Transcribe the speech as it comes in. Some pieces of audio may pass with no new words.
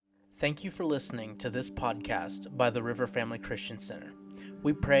Thank you for listening to this podcast by the River Family Christian Center.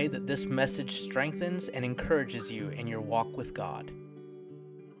 We pray that this message strengthens and encourages you in your walk with God.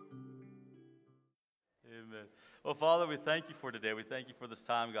 Amen. Well, Father, we thank you for today. We thank you for this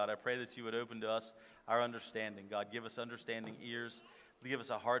time, God. I pray that you would open to us our understanding. God, give us understanding ears. Give us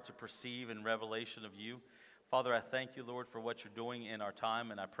a heart to perceive and revelation of you. Father, I thank you, Lord, for what you're doing in our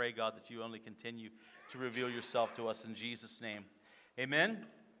time, and I pray, God, that you only continue to reveal yourself to us in Jesus' name. Amen.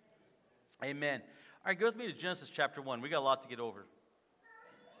 Amen. All right, go with me to Genesis chapter 1. We got a lot to get over.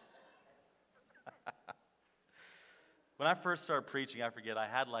 When I first started preaching, I forget, I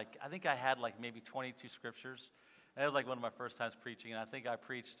think I had maybe 22 scriptures. And it was like one of my first times preaching, and I think I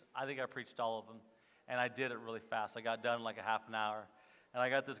preached all of them. And I did it really fast. I got done in like a half an hour. And I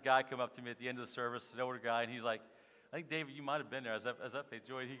got this guy come up to me at the end of the service, an older guy, and he's like, I think, David, you might have been there. As that they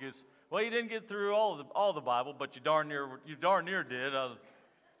joined, he goes, well, you didn't get through all the Bible, but you darn near did.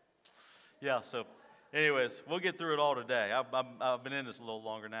 Yeah, so anyways, we'll get through it all today. I've been in this a little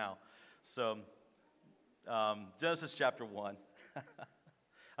longer now. So Genesis chapter 1.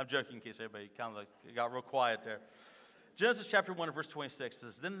 I'm joking in case everybody kind of got real quiet there. Genesis chapter 1 and verse 26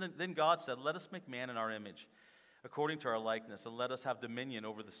 says, Then God said, let us make man in our image, according to our likeness, and let us have dominion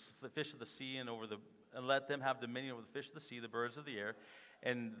over the fish of the sea, and let them have dominion over the fish of the sea, the birds of the air,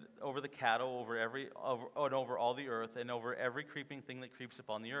 and over the cattle, over all the earth, and over every creeping thing that creeps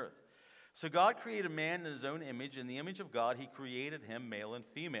upon the earth. So God created man in his own image. In the image of God, he created him, male and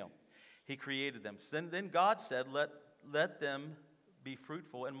female. He created them. So then God said, let them be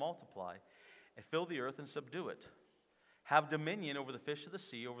fruitful and multiply, and fill the earth and subdue it. Have dominion over the fish of the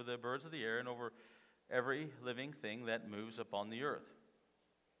sea, over the birds of the air, and over every living thing that moves upon the earth.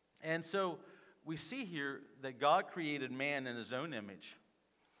 And so we see here that God created man in his own image.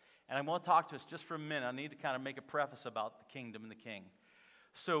 And I want to talk to us just for a minute. I need to kind of make a preface about the kingdom and the king.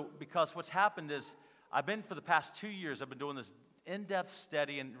 So, because what's happened is, for the past 2 years, I've been doing this in-depth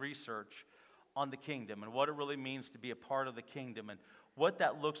study and research on the kingdom and what it really means to be a part of the kingdom and what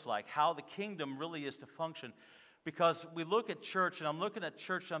that looks like, how the kingdom really is to function. Because we look at church, and I'm looking at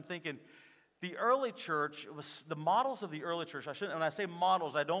church, and I'm thinking, the early church, the models of the early church, when I say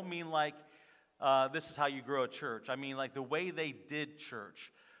models, I don't mean like this is how you grow a church. I mean like the way they did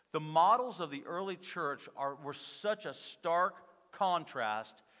church. The models of the early church were such a stark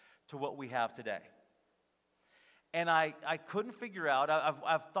contrast to what we have today. And I couldn't figure out,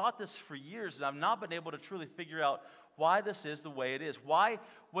 I've thought this for years, and I've not been able to truly figure out why this is the way it is. Why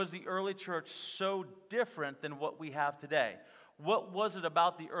was the early church so different than what we have today? What was it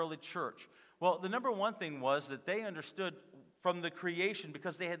about the early church? Well, the number one thing was that they understood from the creation,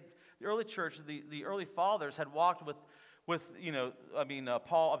 because the early church, the early fathers had walked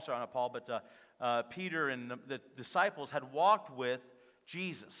Peter and the disciples had walked with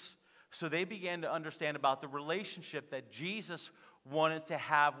Jesus. So they began to understand about the relationship that Jesus wanted to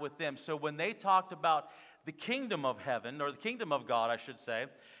have with them. So when they talked about the kingdom of heaven, or the kingdom of God, I should say,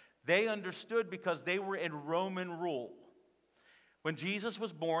 they understood because they were in Roman rule. When Jesus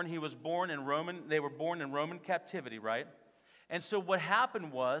was born, they were born in Roman captivity, right? And so what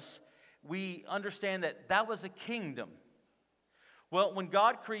happened was, we understand that was a kingdom. Well, when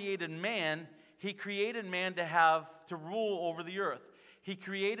God created man, he created man to rule over the earth. He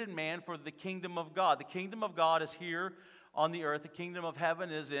created man for the kingdom of God. The kingdom of God is here on the earth. The kingdom of heaven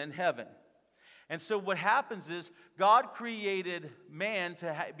is in heaven. And so what happens is, God created man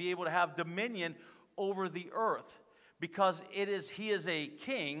to be able to have dominion over the earth. Because he is a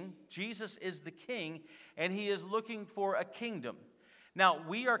king, Jesus is the king, and he is looking for a kingdom. Now,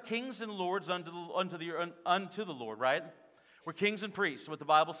 we are kings and lords unto the Lord, right? We're kings and priests, what the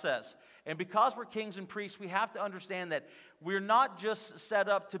Bible says. And because we're kings and priests, we have to understand that we're not just set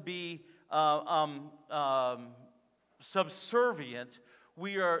up to be subservient.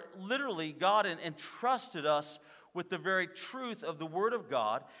 We are literally, God entrusted us with the very truth of the Word of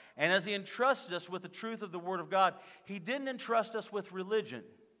God. And as he entrusted us with the truth of the Word of God, he didn't entrust us with religion.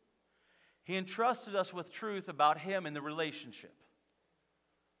 He entrusted us with truth about him and the relationship.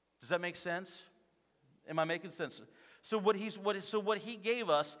 Does that make sense? Am I making sense? So what he gave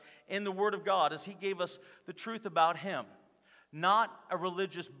us in the Word of God is he gave us the truth about him. Not a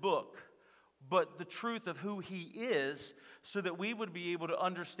religious book, but the truth of who he is, so that we would be able to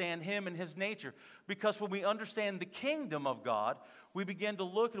understand him and his nature. Because when we understand the kingdom of God, we begin to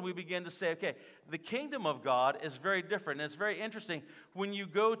look and we begin to say, okay, the kingdom of God is very different. And it's very interesting when you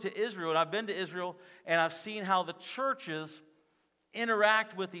go to Israel, and I've been to Israel, and I've seen how the churches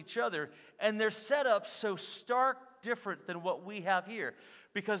interact with each other, and they're set up so stark different than what we have here,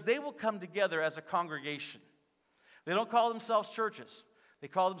 because they will come together as a congregation. They don't call themselves churches. They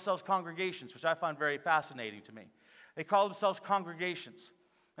call themselves congregations, which I find very fascinating to me. They call themselves congregations.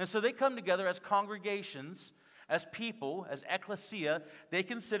 And so they come together as congregations, as people, as ecclesia. They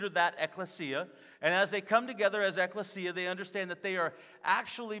consider that ecclesia. And as they come together as ecclesia, they understand that they are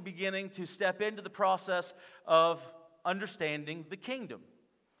actually beginning to step into the process of understanding the kingdom.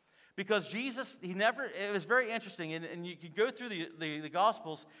 Because Jesus, it was very interesting, and you can go through the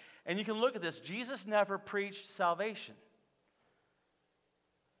Gospels, and you can look at this. Jesus never preached salvation.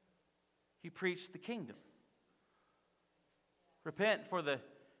 He preached the kingdom. Repent, for the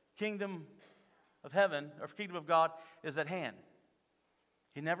kingdom of heaven, or kingdom of God, is at hand.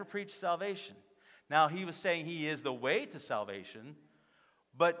 He never preached salvation. Now, he was saying he is the way to salvation,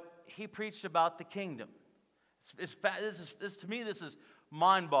 but he preached about the kingdom. To me, this is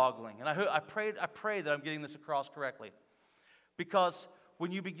mind-boggling, and I pray that I'm getting this across correctly. Because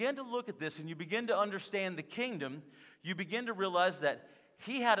when you begin to look at this and you begin to understand the kingdom, you begin to realize that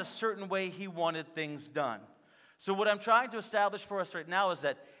he had a certain way he wanted things done. So what I'm trying to establish for us right now is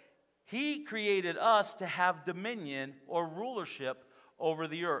that he created us to have dominion or rulership over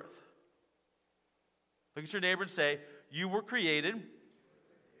the earth. Look at your neighbor and say, you were created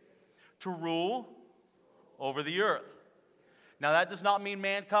to rule over the earth. Now, that does not mean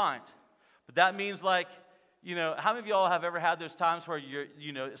mankind, but that means, like, how many of y'all have ever had those times where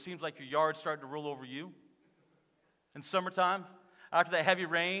it seems like your yard's starting to rule over you? In summertime, after that heavy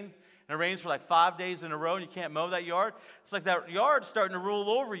rain, and it rains for like 5 days in a row and you can't mow that yard, it's like that yard's starting to rule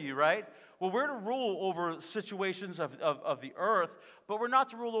over you, right? Well, we're to rule over situations of the earth, but we're not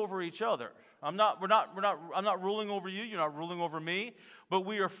to rule over each other. I'm not ruling over you, you're not ruling over me, but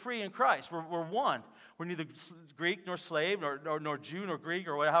we are free in Christ. We're one. We're neither Greek nor slave, nor Jew nor Greek,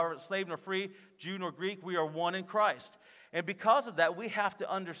 or however, slave nor free, Jew nor Greek. We are one in Christ. And because of that, we have to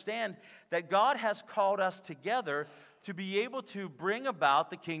understand that God has called us together to be able to bring about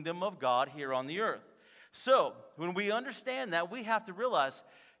the kingdom of God here on the earth. So, when we understand that, we have to realize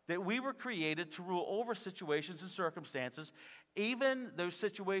that we were created to rule over situations and circumstances, even those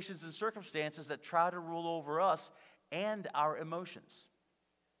situations and circumstances that try to rule over us and our emotions.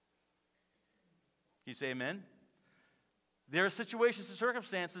 Can you say amen? There are situations and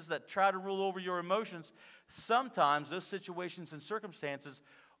circumstances that try to rule over your emotions. Sometimes those situations and circumstances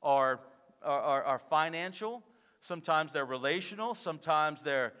are financial. Sometimes they're relational. Sometimes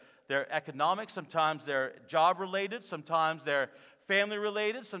they're economic. Sometimes they're job related. Sometimes they're family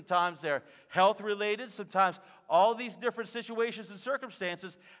related. Sometimes they're health related. Sometimes all these different situations and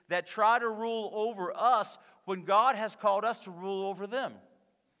circumstances that try to rule over us when God has called us to rule over them.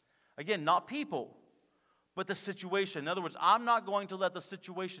 Again, not people, but the situation. In other words, I'm not going to let the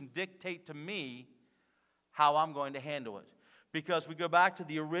situation dictate to me how I'm going to handle it. Because we go back to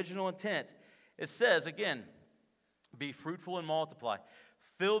the original intent. It says, again, be fruitful and multiply.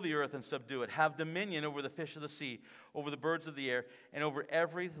 Fill the earth and subdue it. Have dominion over the fish of the sea, over the birds of the air, and over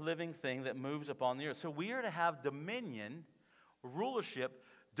every living thing that moves upon the earth. So we are to have dominion, rulership,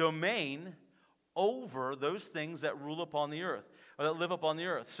 domain over those things that rule upon the earth, or that live upon the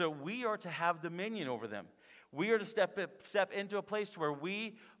earth. So we are to have dominion over them. We are to step into a place where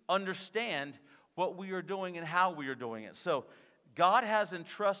we understand what we are doing and how we are doing it. So God has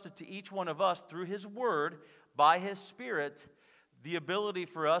entrusted to each one of us through His Word, by His Spirit, the ability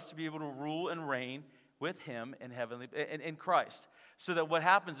for us to be able to rule and reign with Him in Christ. So that what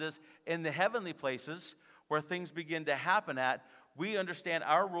happens is, in the heavenly places where things begin to happen at, we understand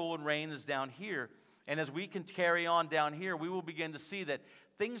our rule and reign is down here. And as we can carry on down here, we will begin to see that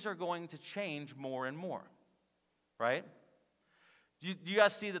things are going to change more and more. Right? Do you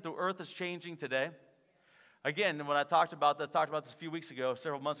guys see that the earth is changing today? Again, when I talked about this a few weeks ago,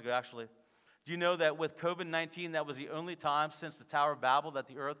 several months ago actually. Do you know that with COVID-19, that was the only time since the Tower of Babel that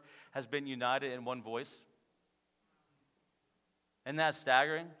the earth has been united in one voice? Isn't that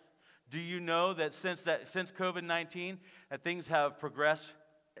staggering? Do you know that since COVID-19, that things have progressed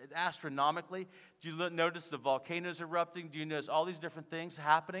astronomically? Do you notice the volcanoes erupting? Do you notice all these different things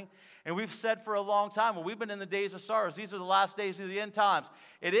happening? And we've said for a long time, well, we've been in the days of sorrows. These are the last days of the end times.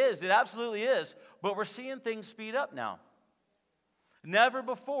 It is. It absolutely is. But we're seeing things speed up now. Never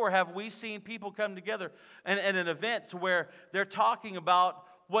before have we seen people come together in an event to where they're talking about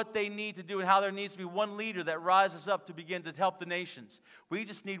what they need to do and how there needs to be one leader that rises up to begin to help the nations. We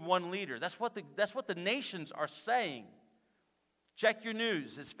just need one leader. That's what the nations are saying. Check your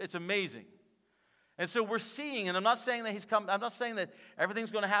news. It's amazing. And so we're seeing, and I'm not saying that I'm not saying that everything's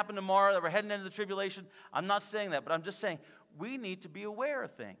going to happen tomorrow, that we're heading into the tribulation. I'm not saying that, but I'm just saying we need to be aware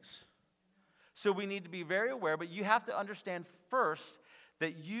of things. So we need to be very aware, but you have to understand first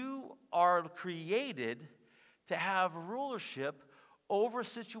that you are created to have rulership over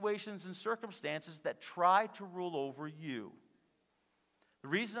situations and circumstances that try to rule over you. The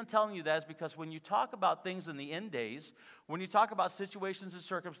reason I'm telling you that is because when you talk about things in the end days, when you talk about situations and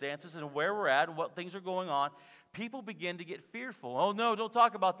circumstances and where we're at and what things are going on, people begin to get fearful. Oh, no, don't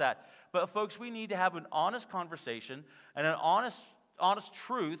talk about that. But folks, we need to have an honest conversation and an honest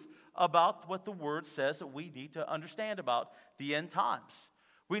truth about what the Word says that we need to understand about the end times.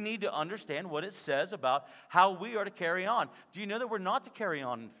 We need to understand what it says about how we are to carry on. Do you know that we're not to carry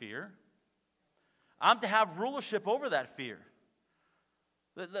on in fear? I'm to have rulership over that fear.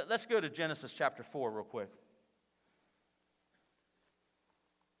 Let's go to Genesis chapter 4 real quick.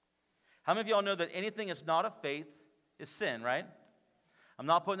 How many of y'all know that anything that's not of faith is sin, right? I'm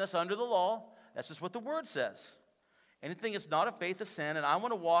not putting this under the law. That's just what the Word says. Anything that's not of faith is sin, and I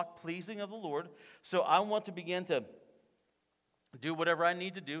want to walk pleasing of the Lord, so I want to begin to do whatever I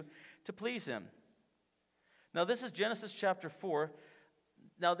need to do to please Him. Now, this is Genesis chapter 4.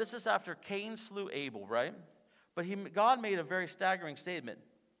 Now, this is after Cain slew Abel, right? But God made a very staggering statement.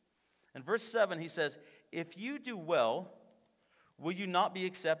 In verse 7, He says, "If you do well, will you not be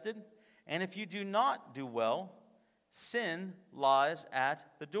accepted? And if you do not do well, sin lies at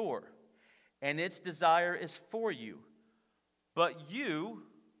the door, and its desire is for you, but you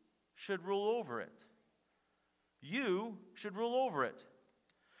should rule over it." You should rule over it.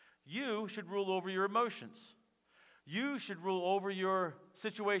 You should rule over your emotions. You should rule over your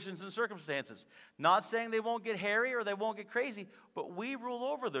situations and circumstances. Not saying they won't get hairy or they won't get crazy, but we rule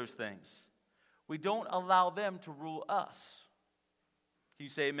over those things. We don't allow them to rule us. Can you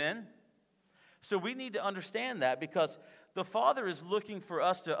say amen? So we need to understand that, because the Father is looking for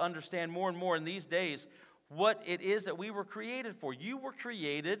us to understand more and more in these days what it is that we were created for. You were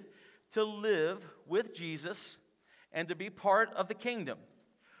created to live with Jesus and to be part of the kingdom.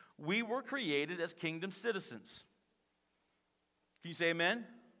 We were created as kingdom citizens. Can you say amen?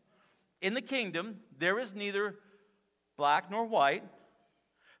 In the kingdom, there is neither black nor white.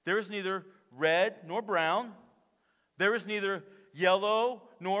 There is neither red nor brown. There is neither yellow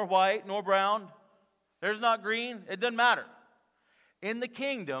nor white nor brown. There's not green. It doesn't matter. In the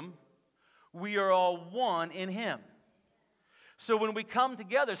kingdom, we are all one in Him. So when we come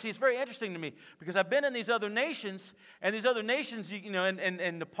together, see, it's very interesting to me, because I've been in these other nations, and these other nations, you know,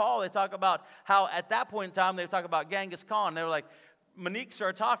 in Nepal, they talk about how at that point in time, they talk about Genghis Khan. They were like, Monique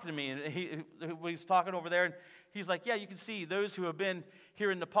started talking to me, and he's talking over there, and he's like, yeah, you can see those who have been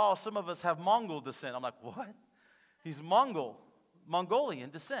here in Nepal, some of us have Mongol descent. I'm like, what? He's Mongolian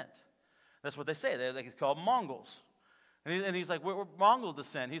descent. That's what they say. They're called Mongols. And he's like, we're Mongol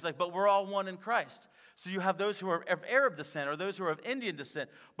descent. He's like, but we're all one in Christ. So you have those who are of Arab descent or those who are of Indian descent.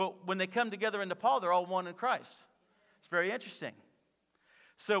 But when they come together in Nepal, they're all one in Christ. It's very interesting.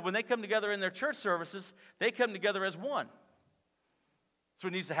 So when they come together in their church services, they come together as one. That's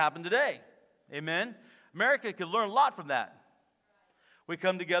what needs to happen today. Amen? America could learn a lot from that. We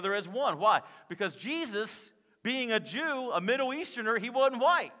come together as one. Why? Because Jesus, being a Jew, a Middle Easterner, He wasn't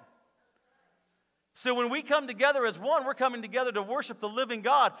white. So when we come together as one, we're coming together to worship the living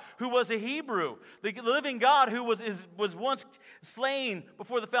God who was a Hebrew, the living God who was once slain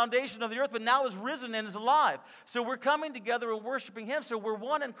before the foundation of the earth, but now is risen and is alive. So we're coming together and worshiping Him. So we're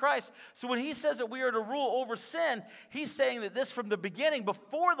one in Christ. So when He says that we are to rule over sin, He's saying that this from the beginning,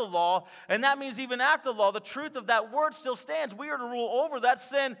 before the law, and that means even after the law, the truth of that word still stands. We are to rule over that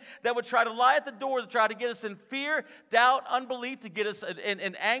sin that would try to lie at the door, to try to get us in fear, doubt, unbelief, to get us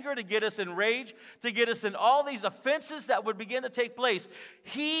in anger, to get us in rage, to get us in all these offenses that would begin to take place.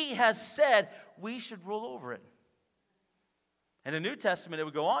 He has said we should rule over it. In the New Testament, it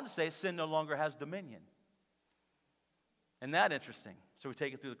would go on to say sin no longer has dominion. Isn't that interesting? So we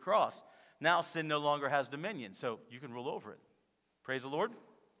take it through the cross. Now sin no longer has dominion, so you can rule over it. Praise the Lord.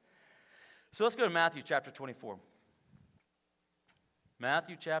 So let's go to Matthew chapter 24.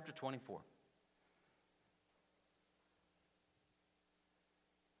 Matthew chapter 24.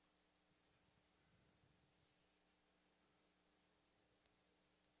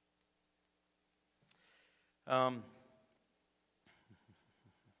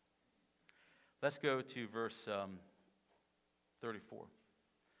 Let's go to verse 34.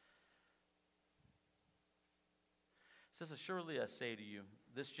 It says, "Assuredly I say to you,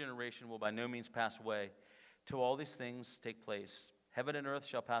 this generation will by no means pass away till all these things take place. Heaven and earth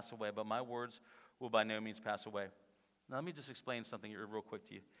shall pass away, but my words will by no means pass away." Now let me just explain something here real quick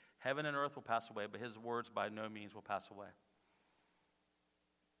to you. Heaven and earth will pass away, but His words by no means will pass away.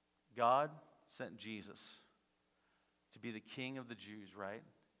 God sent Jesus to be the King of the Jews, right?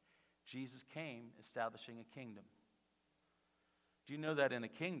 Jesus came establishing a kingdom. Do you know that in a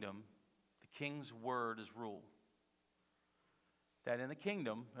kingdom, the king's word is rule? that in the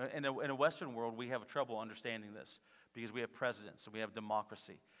kingdom, in a Western world, we have trouble understanding this because we have presidents and we have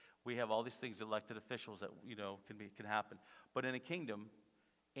democracy. We have all these things, elected officials that, can happen. But in a kingdom,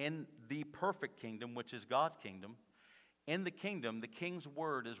 in the perfect kingdom, which is God's kingdom, in the kingdom, the king's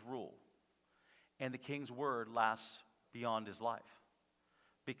word is rule. And the king's word lasts beyond his life.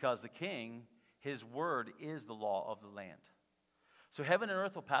 Because the king, his word is the law of the land. So heaven and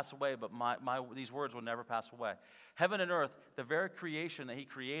earth will pass away, but these words will never pass away. Heaven and earth, the very creation that he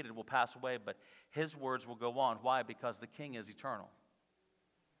created will pass away, but his words will go on. Why? Because the king is eternal.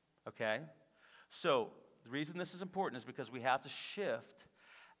 Okay? So the reason this is important is because we have to shift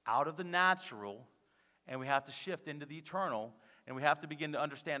out of the natural and we have to shift into the eternal, and we have to begin to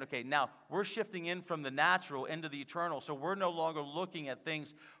understand, okay, now we're shifting in from the natural into the eternal, so we're no longer looking at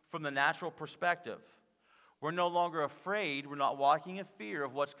things from the natural perspective. We're no longer afraid. We're not walking in fear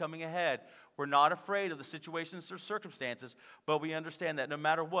of what's coming ahead. We're not afraid of the situations or circumstances, but we understand that no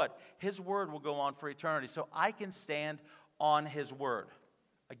matter what, his word will go on for eternity. So I can stand on his word.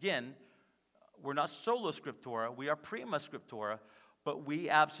 Again, we're not sola scriptura. We are prima scriptura, but we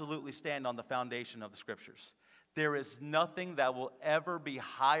absolutely stand on the foundation of the Scriptures. There is nothing that will ever be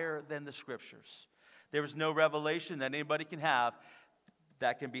higher than the Scriptures. There is no revelation that anybody can have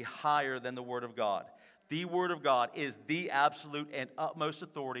that can be higher than the Word of God. The Word of God is the absolute and utmost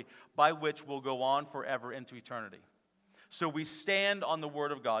authority by which we'll go on forever into eternity. So we stand on the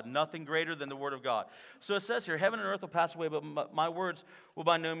Word of God, nothing greater than the Word of God. So it says here, heaven and earth will pass away, but my words will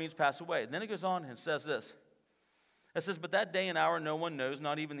by no means pass away. And then it goes on and says this. It says, but that day and hour no one knows,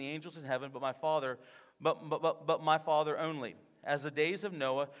 not even the angels in heaven, but my Father, but my Father only. As the days of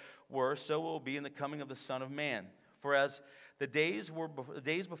Noah were, so will be in the coming of the Son of Man. For as the days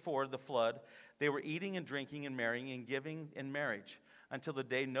before the flood, they were eating and drinking and marrying and giving in marriage, until the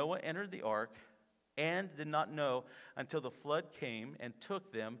day Noah entered the ark, and did not know until the flood came and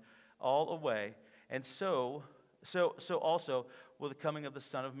took them all away. And so also will the coming of the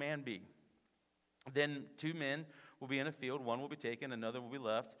Son of Man be. Then 2 men will be in a field, one will be taken, another will be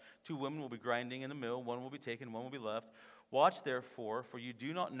left. 2 women will be grinding in the mill, one will be taken, one will be left. Watch therefore, for you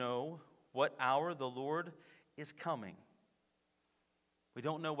do not know what hour the Lord is coming. We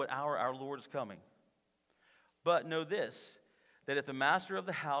don't know what hour our Lord is coming. But know this, that if the master of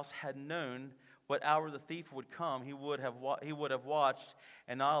the house had known what hour the thief would come, he would have watched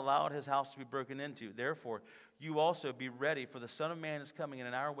and not allowed his house to be broken into. Therefore, you also be ready, for the Son of Man is coming in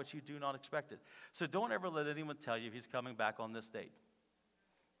an hour which you do not expect it. So don't ever let anyone tell you he's coming back on this date.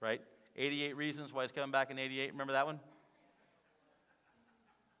 Right? 88 reasons why he's coming back in 88. Remember that one?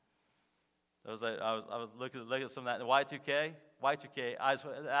 I was looking at some of that. The Y2K,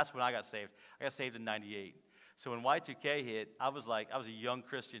 that's when I got saved. I got saved in 98. So when Y2K hit, I was a young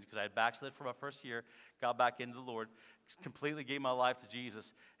Christian because I had backslid for my first year, got back into the Lord, completely gave my life to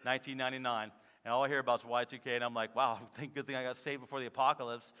Jesus, 1999. And all I hear about is Y2K, and I'm like, wow, good thing I got saved before the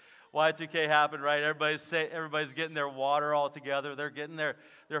apocalypse. Y2K happened, right? Everybody's getting their water all together. They're getting their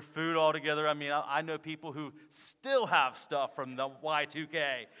food all together. I mean, I know people who still have stuff from the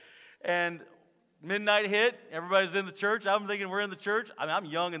Y2K. And midnight hit, everybody's in the church. I'm thinking we're in the church. I mean, I'm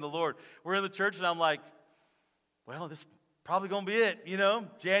young in the Lord. We're in the church, and I'm like, well, this is probably going to be it,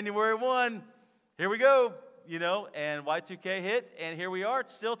 January 1, here we go, and Y2K hit, and here we are,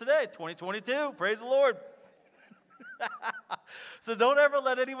 still today, 2022, praise the Lord. So don't ever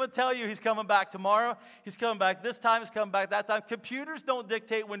let anyone tell you he's coming back tomorrow, he's coming back this time, he's coming back that time. Computers don't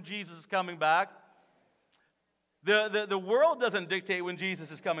dictate when Jesus is coming back. The world doesn't dictate when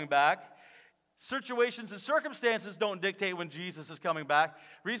Jesus is coming back. Situations and circumstances don't dictate when Jesus is coming back.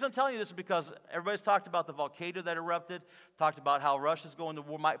 The reason I'm telling you this is because everybody's talked about the volcano that erupted, talked about how Russia's going to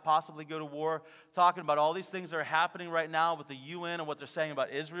war, might possibly go to war, talking about all these things that are happening right now with the UN and what they're saying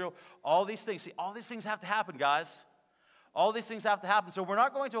about Israel. All these things have to happen, guys. All these things have to happen. So we're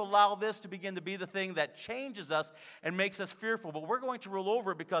not going to allow this to begin to be the thing that changes us and makes us fearful, but we're going to rule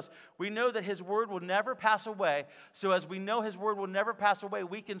over it because we know that his word will never pass away. So as we know his word will never pass away,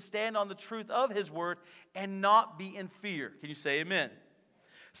 we can stand on the truth of his word and not be in fear. Can you say amen?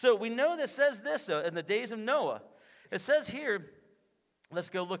 So we know that says this, though, in the days of Noah. It says here, let's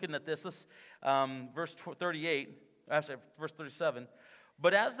go looking at this. Verse 37.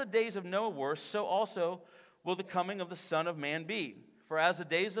 But as the days of Noah were, so also will the coming of the Son of Man be. For as in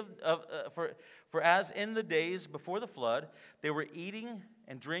the days before the flood, they were eating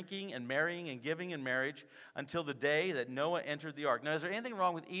and drinking and marrying and giving in marriage until the day that Noah entered the ark. Now, is there anything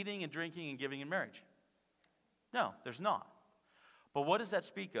wrong with eating and drinking and giving in marriage? No, there's not. But what does that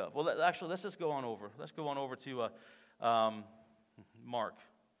speak of? Well, actually, let's just go on over. Let's go on over to Mark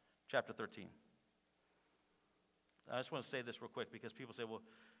chapter 13. I just want to say this real quick because people say, well,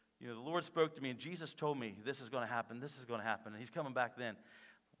 the Lord spoke to me and Jesus told me this is going to happen, and he's coming back then.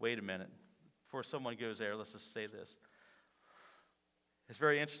 Wait a minute. Before someone goes there, let's just say this. It's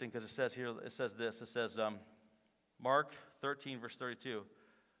very interesting because it says Mark 13, verse 32,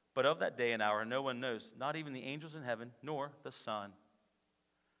 but of that day and hour no one knows, not even the angels in heaven, nor the Son.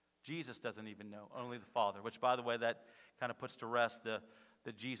 Jesus doesn't even know, only the Father, which, by the way, that kind of puts to rest the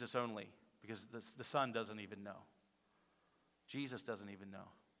Jesus only, because the Son doesn't even know. Jesus doesn't even know.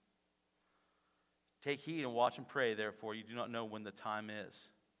 Take heed and watch and pray, therefore, you do not know when the time is.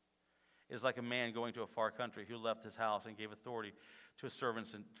 It is like a man going to a far country who left his house and gave authority to his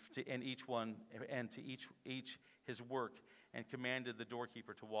servants and to each his work, and commanded the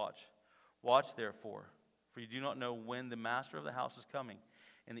doorkeeper to watch. Watch, therefore, for you do not know when the master of the house is coming,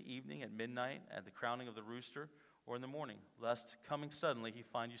 in the evening, at midnight, at the crowing of the rooster, or in the morning, lest coming suddenly he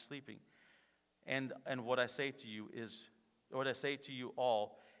find you sleeping. And what I say to you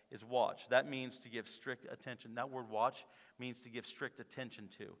all is watch. That means to give strict attention. That word watch means to give strict attention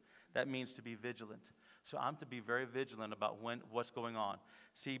to. That means to be vigilant. So I'm to be very vigilant about what's going on.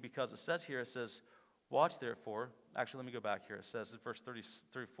 See, because it says, watch therefore. Actually, let me go back here. It says in verse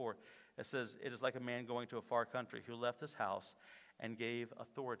 34, it says, it is like a man going to a far country who left his house and gave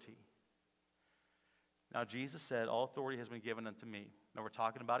authority. Now, Jesus said, all authority has been given unto me. Now, we're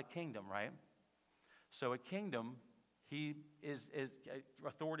talking about a kingdom, right? So a kingdom,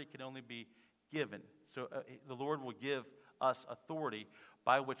 authority can only be given. So the Lord will give us authority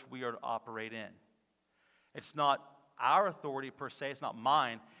by which we are to operate in. It's not our authority per se, it's not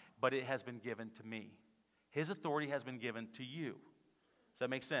mine, but it has been given to me. His authority has been given to you. Does that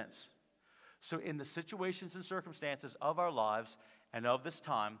make sense? So in the situations and circumstances of our lives and of this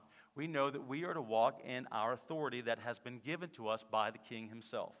time, we know that we are to walk in our authority that has been given to us by the King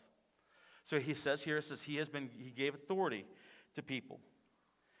himself. So he says here, he gave authority to people.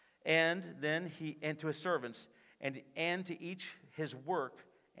 And then and to his servants, and to each his work,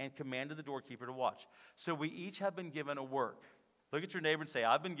 and commanded the doorkeeper to watch. So we each have been given a work. Look at your neighbor and say,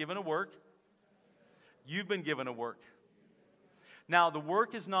 I've been given a work. You've been given a work. Now, the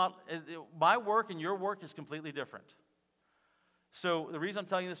work is not, my work and your work is completely different. So the reason I'm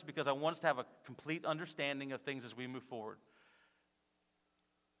telling you this is because I want us to have a complete understanding of things as we move forward.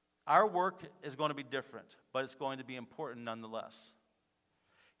 Our work is going to be different, but it's going to be important nonetheless.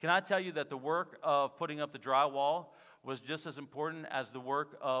 Can I tell you that the work of putting up the drywall was just as important as the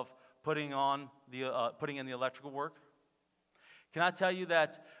work of putting in the electrical work? Can I tell you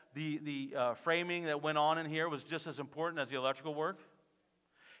that the framing that went on in here was just as important as the electrical work?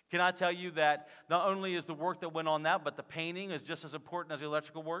 Can I tell you that not only is the work that went on that, but the painting is just as important as the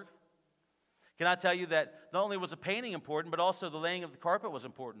electrical work? Can I tell you that not only was the painting important, but also the laying of the carpet was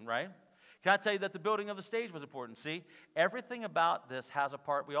important, right? Can I tell you that the building of the stage was important? See, everything about this has a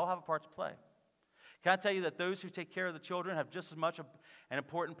part. We all have a part to play. Can I tell you that those who take care of the children have just as much an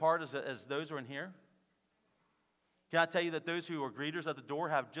important part as those who are in here? Can I tell you that those who are greeters at the door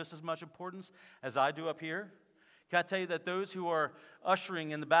have just as much importance as I do up here? Can I tell you that those who are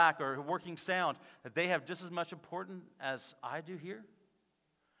ushering in the back or working sound, that they have just as much importance as I do here?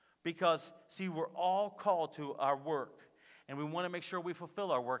 Because, see, we're all called to our work, and we want to make sure we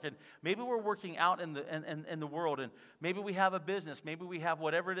fulfill our work. And maybe we're working out in the world, and maybe we have a business, maybe we have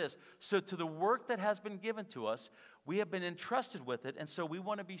whatever it is. So to the work that has been given to us, we have been entrusted with it, and so we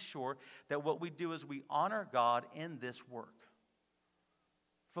want to be sure that what we do is we honor God in this work.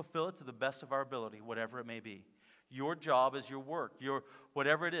 Fulfill it to the best of our ability, whatever it may be. Your job is your work,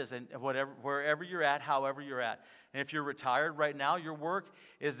 whatever it is, and wherever you're at, however you're at. And if you're retired right now, your work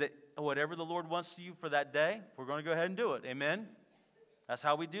is that whatever the Lord wants to you for that day, we're going to go ahead and do it. Amen? That's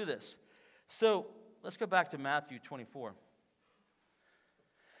how we do this. So let's go back to Matthew 24.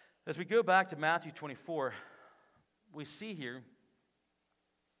 As we go back to Matthew 24, we see here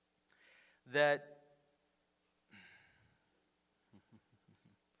that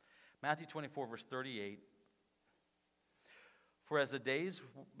Matthew 24, verse 38, for as the days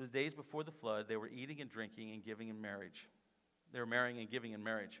before the flood, they were eating and drinking and giving in marriage. They were marrying and giving in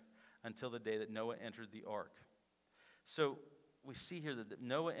marriage until the day that Noah entered the ark. So we see here that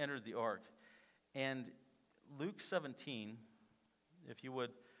Noah entered the ark. And Luke 17, if you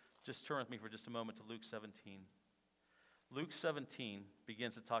would just turn with me for just a moment to Luke 17. Luke 17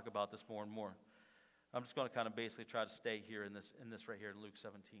 begins to talk about this more and more. I'm just going to kind of basically try to stay here in this right here in Luke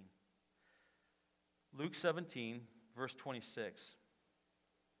 17. Luke 17, verse 26.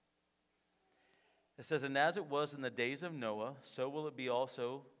 It says, and as it was in the days of Noah, so will it be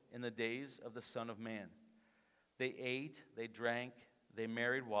also in the days of the Son of Man. They ate, they drank, they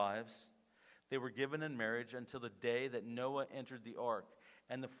married wives, they were given in marriage until the day that Noah entered the ark,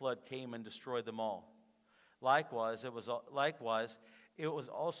 and the flood came and destroyed them all. Likewise, it was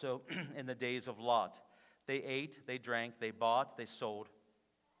also in the days of Lot. They ate, they drank, they bought, they sold,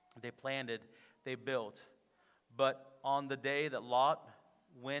 they planted, they built. But on the day that Lot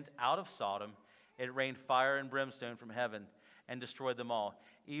went out of Sodom, it rained fire and brimstone from heaven and destroyed them all.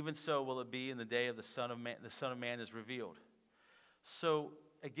 Even so will it be in the day of the Son of Man. The Son of Man is revealed. So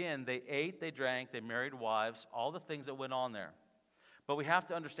again, they ate, they drank, they married wives, all the things that went on there. But we have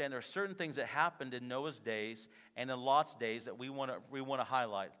to understand there are certain things that happened in Noah's days and in Lot's days that we want to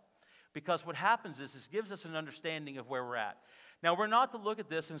highlight. Because what happens is this gives us an understanding of where we're at. Now, we're not to look at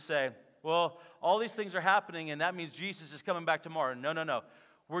this and say, well, all these things are happening and that means Jesus is coming back tomorrow. No.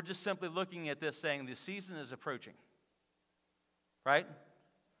 We're just simply looking at this saying the season is approaching. Right?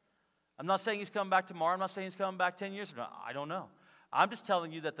 I'm not saying he's coming back tomorrow. I'm not saying he's coming back 10 years from now. I don't know. I'm just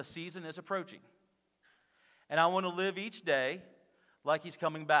telling you that the season is approaching. And I want to live each day like he's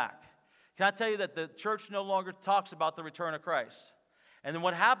coming back. Can I tell you that the church no longer talks about the return of Christ? And then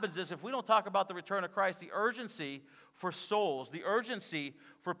what happens is if we don't talk about the return of Christ, the urgency for souls, the urgency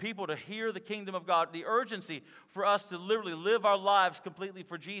for people to hear the kingdom of God, the urgency for us to literally live our lives completely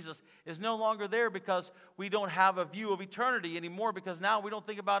for Jesus is no longer there because we don't have a view of eternity anymore because now we don't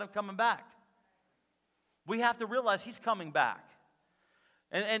think about him coming back. We have to realize he's coming back.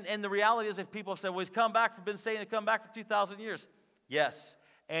 And the reality is if people have said, well, he's come back, been saying to come back for 2,000 years. Yes,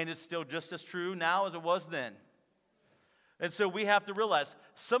 and it's still just as true now as it was then. And so we have to realize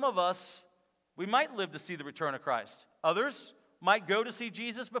some of us, we might live to see the return of Christ. Others might go to see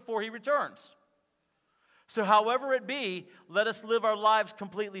Jesus before he returns. So however it be, let us live our lives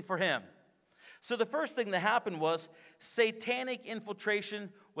completely for him. So the first thing that happened was satanic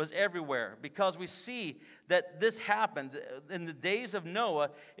infiltration was everywhere because we see that this happened in the days of Noah.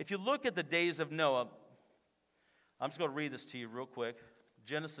 If you look at the days of Noah, I'm just going to read this to you real quick.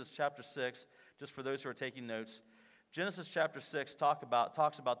 Genesis chapter 6, just for those who are taking notes. Genesis chapter 6 talks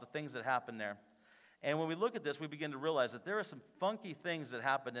about the things that happened there. And when we look at this, we begin to realize that there are some funky things that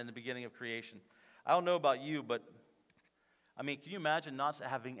happened in the beginning of creation. I don't know about you, but, I mean, can you imagine not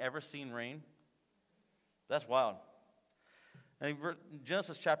having ever seen rain? That's wild. And in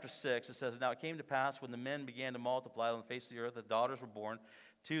Genesis chapter 6, it says, now it came to pass when the men began to multiply on the face of the earth, that daughters were born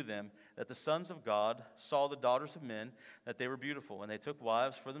to them, that the sons of God saw the daughters of men, that they were beautiful, and they took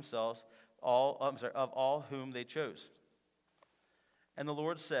wives for themselves, of all whom they chose. And the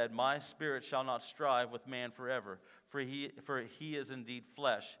Lord said, my spirit shall not strive with man forever, for he is indeed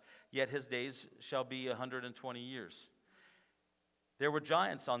flesh, yet his days shall be 120 years. There were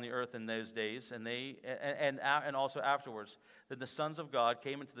giants on the earth in those days, and also afterwards. Then the sons of God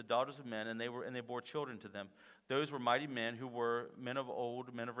came into the daughters of men, and they bore children to them. Those were mighty men who were men of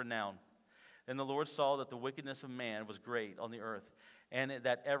old, men of renown. And the Lord saw that the wickedness of man was great on the earth, and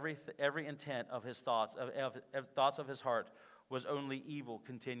that every intent of his thoughts of his heart was only evil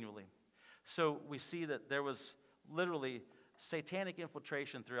continually. So we see that there was literally satanic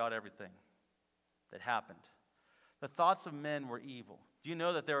infiltration throughout everything that happened. The thoughts of men were evil. Do you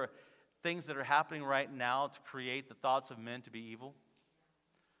know that there are things that are happening right now to create the thoughts of men to be evil?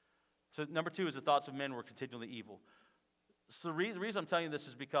 So number two is the thoughts of men were continually evil. So the reason I'm telling you this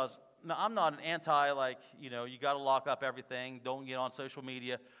is because now, I'm not an anti, you got to lock up everything, don't get on social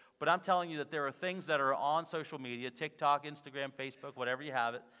media. But I'm telling you that there are things that are on social media, TikTok, Instagram, Facebook, whatever you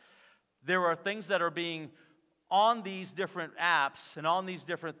have it. There are things that are being on these different apps and on these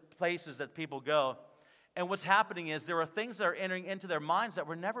different places that people go. And what's happening is there are things that are entering into their minds that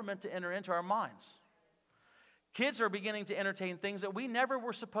were never meant to enter into our minds. Kids are beginning to entertain things that we never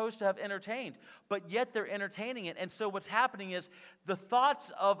were supposed to have entertained, but yet they're entertaining it. And so what's happening is the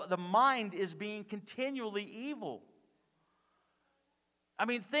thoughts of the mind is being continually evil. I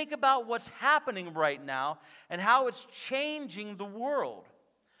mean, think about what's happening right now and how it's changing the world.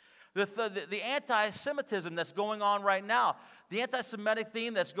 The anti-Semitism that's going on right now, the anti-Semitic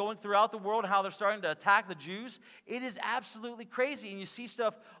theme that's going throughout the world, how they're starting to attack the Jews, it is absolutely crazy. And you see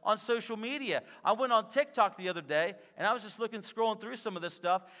stuff on social media. I went on TikTok the other day, and I was just scrolling through some of this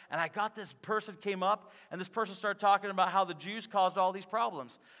stuff, and I got this person came up, and this person started talking about how the Jews caused all these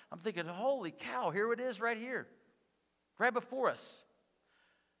problems. I'm thinking, holy cow, here it is right here, right before us.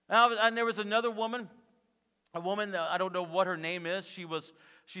 And there was another woman, I don't know what her name is.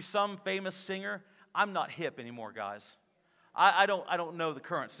 She's some famous singer. I'm not hip anymore, guys. I don't know the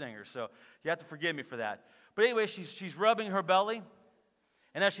current singer, so you have to forgive me for that. But anyway, she's rubbing her belly,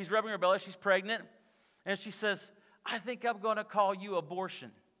 and as she's rubbing her belly, she's pregnant, and she says, I think I'm going to call you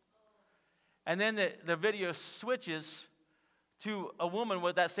abortion. And then the video switches to a woman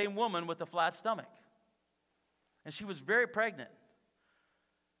with that same woman with a flat stomach. And she was very pregnant.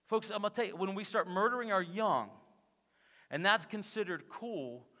 Folks, I'm going to tell you, when we start murdering our young, and that's considered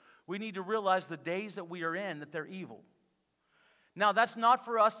cool, we need to realize the days that we are in, that they're evil. Now, that's not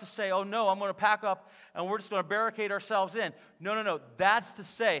for us to say, oh no, I'm going to pack up and we're just going to barricade ourselves in. No. That's to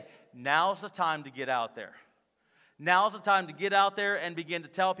say, now's the time to get out there. Now's the time to get out there and begin to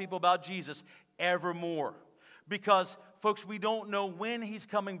tell people about Jesus evermore. Because, folks, we don't know when he's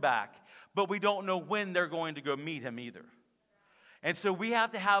coming back, but we don't know when they're going to go meet him either. And so we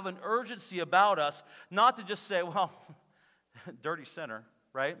have to have an urgency about us, not to just say, well, dirty sinner,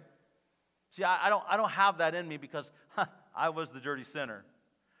 right? See, I don't have that in me because I was the dirty sinner.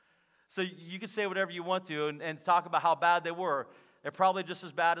 So you can say whatever you want to and talk about how bad they were. They're probably just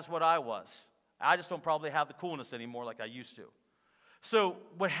as bad as what I was. I just don't probably have the coolness anymore like I used to. So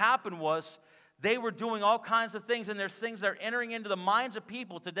what happened was they were doing all kinds of things, and there's things that are entering into the minds of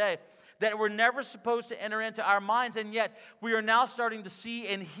people today that were never supposed to enter into our minds, and yet we are now starting to see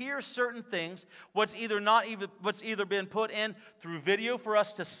and hear certain things. What's either been put in through video for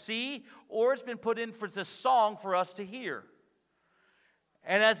us to see, or it's been put in for the song for us to hear.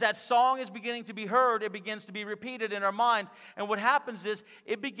 And as that song is beginning to be heard, it begins to be repeated in our mind, and what happens is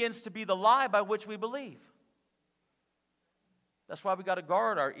it begins to be the lie by which we believe. That's why we got to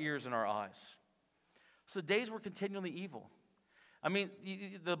guard our ears and our eyes. So days were continually evil. I mean,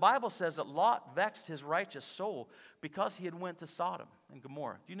 the Bible says that Lot vexed his righteous soul because he had went to Sodom and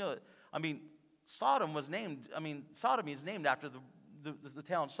Gomorrah. Do you know that? I mean, Sodomy is named after the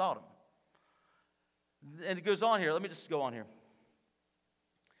town Sodom. And it goes on here. Let me just go on here.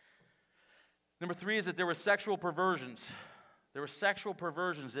 Number 3 is that there were sexual perversions. There were sexual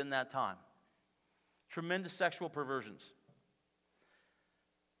perversions in that time. Tremendous sexual perversions.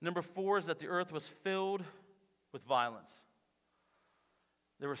 Number 4 is that the earth was filled with violence.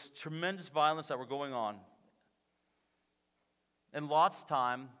 There was tremendous violence that were going on. In Lot's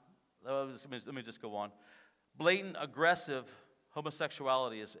time, let me just go on. Blatant, aggressive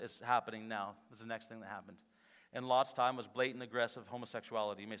homosexuality is happening now. That's the next thing that happened. In Lot's time was blatant, aggressive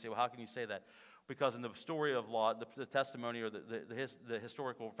homosexuality. You may say, well, how can you say that? Because in the story of Lot, the testimony or the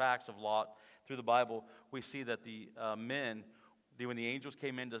historical facts of Lot through the Bible, we see that the men, when the angels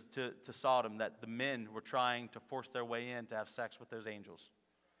came into Sodom, that the men were trying to force their way in to have sex with those angels.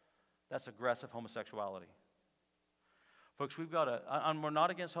 That's aggressive homosexuality. Folks, we've got to, we're not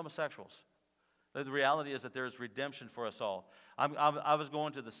against homosexuals. The reality is that there is redemption for us all. I was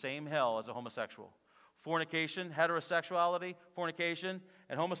going to the same hell as a homosexual. Fornication, heterosexuality, fornication,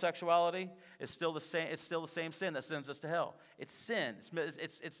 and homosexuality is still the same. It's still the same sin that sends us to hell. It's sin.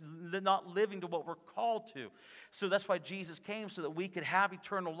 It's not living to what we're called to. So that's why Jesus came, so that we could have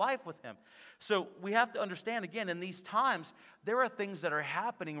eternal life with him. So we have to understand, again, in these times, there are things that are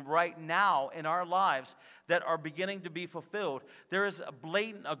happening right now in our lives that are beginning to be fulfilled. There is a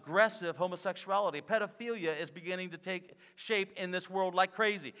blatant, aggressive homosexuality. Pedophilia is beginning to take shape in this world like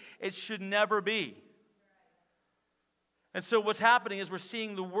crazy. It should never be. And so what's happening is we're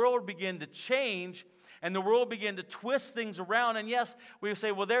seeing the world begin to change, and the world begin to twist things around. And yes, we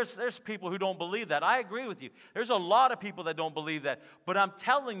say, well, there's people who don't believe that. I agree with you. There's a lot of people that don't believe that. But I'm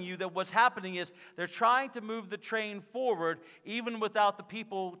telling you that what's happening is they're trying to move the train forward even without the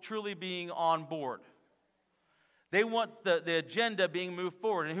people truly being on board. They want the agenda being moved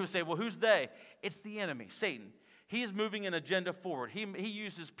forward. And he would say, well, who's they? It's the enemy, Satan. He is moving an agenda forward. He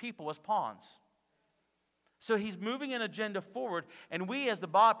uses people as pawns. So he's moving an agenda forward, and we as the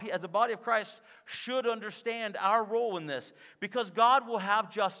body of Christ should understand our role in this, because God will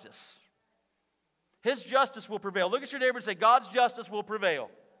have justice. His justice will prevail. Look at your neighbor and say, God's justice will prevail.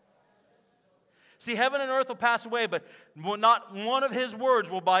 See, heaven and earth will pass away, but not one of his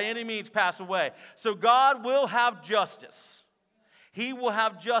words will by any means pass away. So God will have justice. He will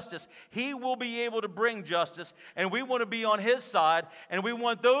have justice. He will be able to bring justice, and we want to be on his side, and we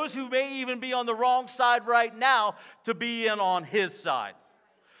want those who may even be on the wrong side right now to be in on his side.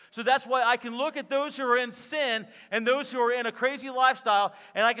 So that's why I can look at those who are in sin and those who are in a crazy lifestyle,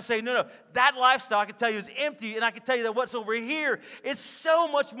 and I can say, no, that lifestyle, I can tell you, is empty, and I can tell you that what's over here is so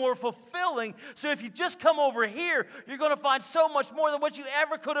much more fulfilling. So if you just come over here, you're going to find so much more than what you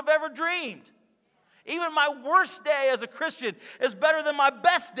ever could have ever dreamed. Even my worst day as a Christian is better than my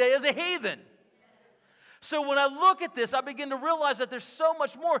best day as a heathen. So when I look at this, I begin to realize that there's so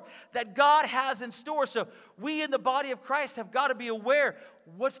much more that God has in store. So we in the body of Christ have got to be aware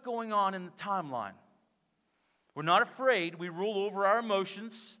what's going on in the timeline. We're not afraid. We rule over our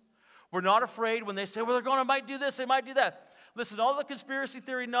emotions. We're not afraid when they say, well, might do this, they might do that. Listen, all the conspiracy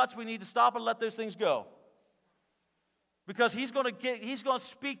theory nuts, we need to stop and let those things go. Because he's going to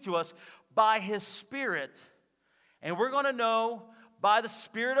speak to us by his Spirit. And we're going to know by the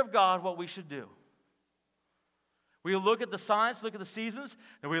Spirit of God what we should do. We look at the signs, look at the seasons,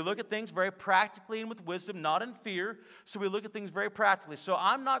 and we look at things very practically and with wisdom, not in fear. So we look at things very practically. So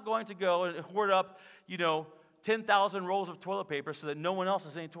I'm not going to go and hoard up, 10,000 rolls of toilet paper so that no one else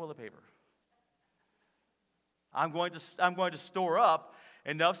has any toilet paper. I'm going to store up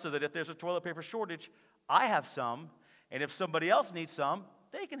enough so that if there's a toilet paper shortage, I have some, and if somebody else needs some,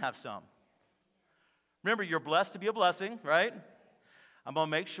 they can have some. Remember, you're blessed to be a blessing, right? I'm going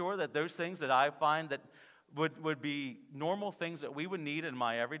to make sure that those things that I find that would be normal things that we would need in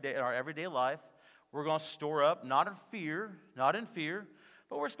our everyday life, we're going to store up, not in fear,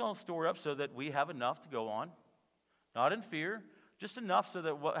 but we're just going to store up so that we have enough to go on. Not in fear, just enough so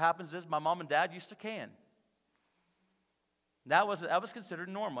that what happens is my mom and dad used to can. That was considered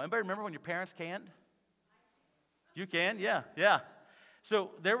normal. Anybody remember when your parents canned? You can? Yeah.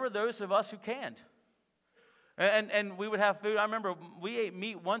 So there were those of us who canned. And we would have food. I remember we ate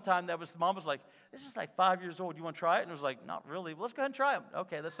meat one time Mom was like, this is like 5 years old. You want to try it? And it was like, not really. Well, let's go ahead and try it.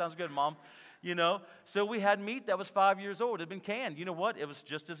 Okay, that sounds good, Mom. So we had meat that was 5 years old. It had been canned. You know what? It was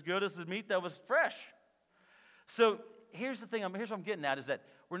just as good as the meat that was fresh. So here's the thing. Here's what I'm getting at is that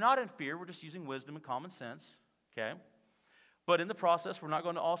we're not in fear. We're just using wisdom and common sense, okay? But in the process, we're not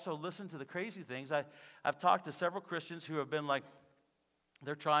going to also listen to the crazy things. I've talked to several Christians who have been like,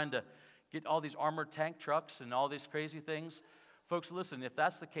 they're trying to get all these armored tank trucks and all these crazy things. Folks, listen, if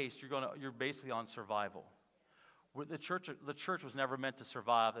that's the case, you're basically on survival. The church was never meant to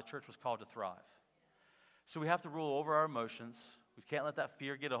survive. The church was called to thrive. So we have to rule over our emotions. We can't let that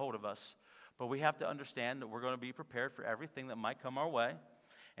fear get a hold of us. But we have to understand that we're going to be prepared for everything that might come our way.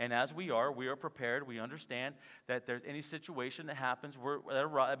 And as we are prepared. We understand that there's any situation that happens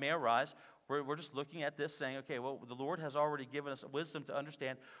that may arise. We're just looking at this saying, okay, well, the Lord has already given us wisdom to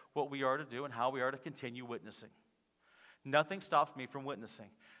understand what we are to do and how we are to continue witnessing. Nothing stops me from witnessing.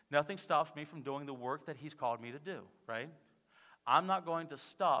 Nothing stops me from doing the work that he's called me to do, right? I'm not going to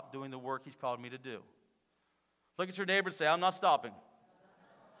stop doing the work he's called me to do. Look at your neighbor and say, I'm not stopping.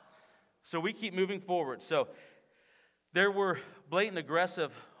 So we keep moving forward. So there were blatant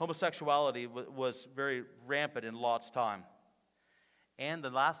aggressive homosexuality was very rampant in Lot's time. And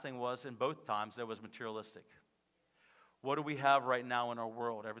the last thing was, in both times, there was materialistic. What do we have right now in our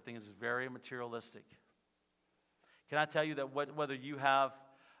world? Everything is very materialistic. Can I tell you that whether you have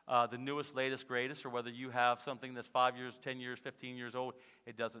the newest, latest, greatest, or whether you have something that's 5 years, 10 years, 15 years old,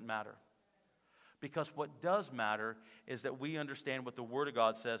 it doesn't matter. Because what does matter is that we understand what the Word of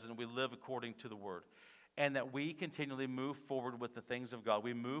God says and we live according to the Word. And that we continually move forward with the things of God.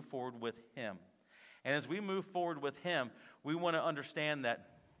 We move forward with Him. And as we move forward with Him, we want to understand that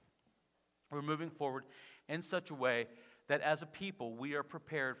we're moving forward in such a way that as a people, we are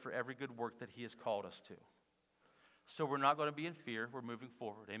prepared for every good work that He has called us to. So we're not going to be in fear. We're moving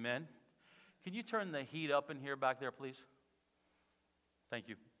forward. Amen? Can you turn the heat up in here back there, please? Thank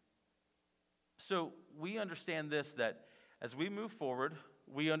you. So we understand this, that as we move forward,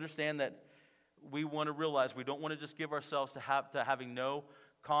 we understand that we want to realize we don't want to just give ourselves to having no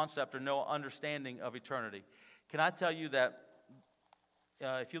concept or no understanding of eternity. Can I tell you that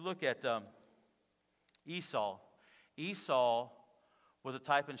if you look at Esau was a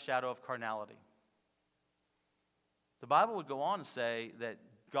type and shadow of carnality. The Bible would go on and say that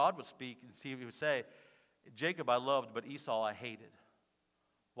God would speak and he would say, Jacob I loved, but Esau I hated.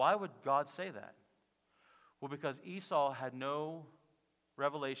 Why would God say that? Well, because Esau had no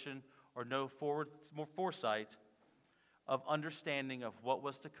revelation or no foresight of understanding of what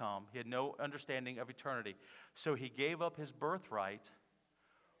was to come. He had no understanding of eternity. So he gave up his birthright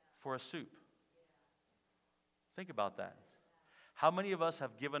for a soup. Think about that. How many of us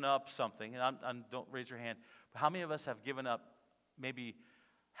have given up something, and don't raise your hand, but how many of us have given up, maybe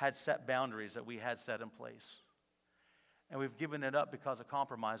had set boundaries that we had set in place? And we've given it up because of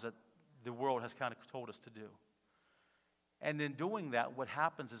compromise that the world has kind of told us to do. And in doing that, what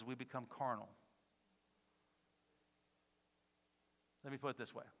happens is we become carnal. Let me put it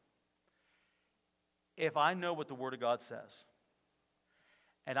this way. If I know what the Word of God says,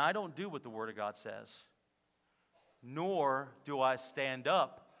 and I don't do what the Word of God says, nor do I stand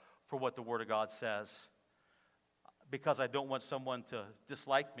up for what the Word of God says, because I don't want someone to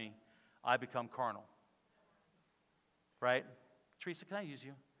dislike me, I become carnal. Right? Teresa, can I use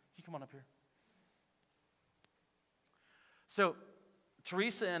you? Can you come on up here? So,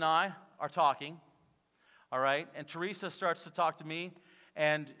 Teresa and I are talking, all right? And Teresa starts to talk to me,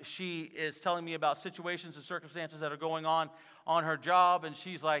 and she is telling me about situations and circumstances that are going on her job, and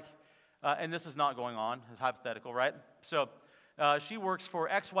she's like, and this is not going on, it's hypothetical, right? So she works for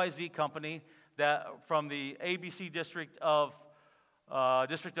XYZ company from the ABC District of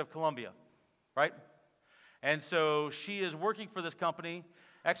Columbia, right? And so she is working for this company,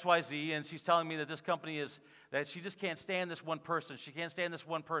 XYZ, and she's telling me that this company that she just can't stand this one person. She can't stand this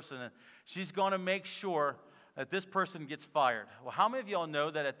one person, and she's going to make sure that this person gets fired. Well, how many of y'all know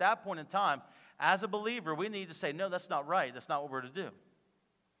that at that point in time, as a believer, we need to say, no, that's not right. That's not what we're to do.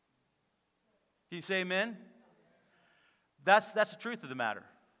 Can you say amen? That's the truth of the matter.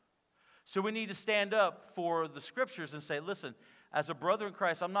 So we need to stand up for the Scriptures and say, listen, as a brother in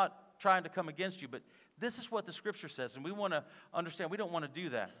Christ, I'm not trying to come against you, but this is what the Scripture says, and we want to understand we don't want to do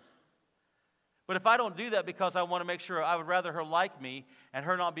that. But if I don't do that because I want to make sure, I would rather her like me and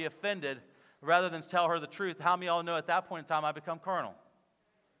her not be offended rather than tell her the truth, how many of y'all know at that point in time I become carnal?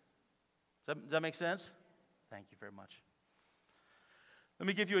 Does that make sense? Thank you very much. Let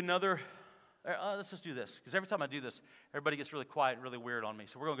me give you another. Let's just do this, because every time I do this, everybody gets really quiet and really weird on me.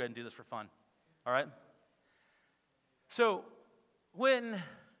 So we're going to go ahead and do this for fun. All right? So when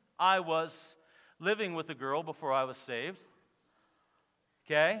I was living with a girl before I was saved,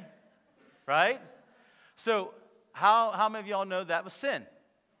 okay? Right? So how many of y'all know that was sin?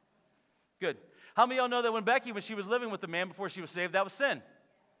 Good. How many of y'all know that when she was living with a man before she was saved, that was sin?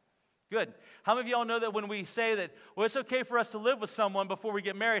 Good. How many of y'all know that when we say that, well, it's okay for us to live with someone before we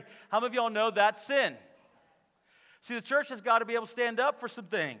get married, how many of y'all know that's sin? See, the church has got to be able to stand up for some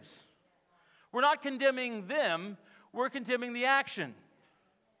things. We're not condemning them, we're condemning the action.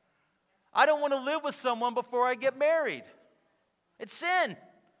 I don't want to live with someone before I get married. It's sin.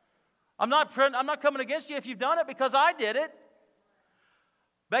 I'm not coming against you if you've done it, because I did it.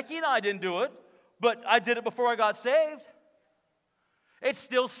 Becky and I didn't do it, but I did it before I got saved. It's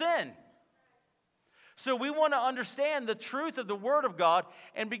still sin. So we want to understand the truth of the Word of God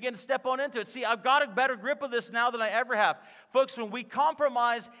and begin to step on into it. See, I've got a better grip of this now than I ever have. Folks, when we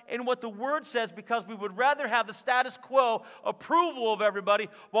compromise in what the Word says because we would rather have the status quo approval of everybody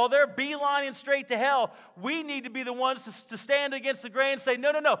while they're beelining straight to hell, we need to be the ones to stand against the grain and say,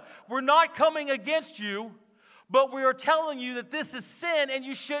 no, we're not coming against you, but we are telling you that this is sin and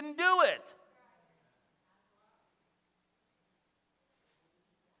you shouldn't do it.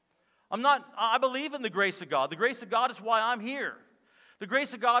 I believe in the grace of God. The grace of God is why I'm here. The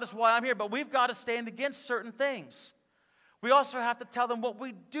grace of God is why I'm here, but we've got to stand against certain things. We also have to tell them what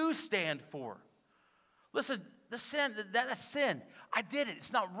we do stand for. Listen, that's sin. I did it.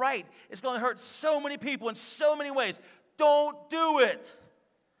 It's not right. It's going to hurt so many people in so many ways. Don't do it.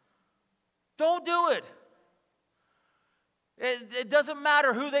 Don't do it. It doesn't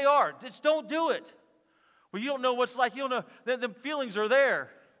matter who they are. Just don't do it. Well, you don't know what it's like. You don't know. The feelings are there.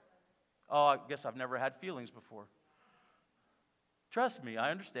 Oh, I guess I've never had feelings before. Trust me,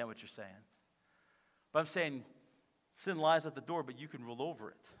 I understand what you're saying. But I'm saying sin lies at the door, but you can rule over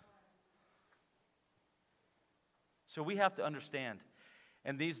it. So we have to understand.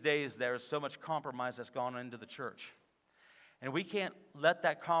 And these days, there is so much compromise that's gone into the church. And we can't let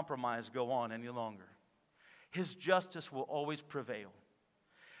that compromise go on any longer. His justice will always prevail.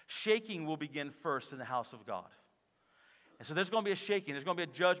 Shaking will begin first in the house of God. And so there's going to be a shaking. There's going to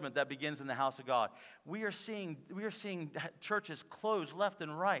be a judgment that begins in the house of God. We are seeing churches close left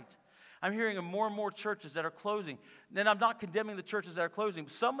and right. I'm hearing of more and more churches that are closing. And I'm not condemning the churches that are closing.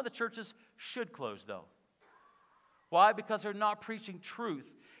 Some of the churches should close, though. Why? Because they're not preaching truth.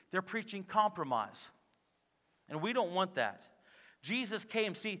 They're preaching compromise. And we don't want that. Jesus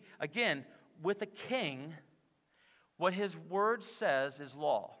came, see, again, with a king, what his word says is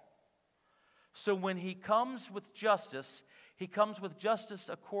law. So when he comes with justice, he comes with justice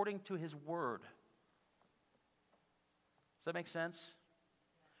according to his word. Does that make sense?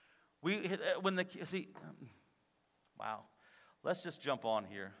 Wow. Let's just jump on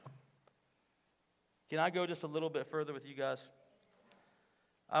here. Can I go just a little bit further with you guys?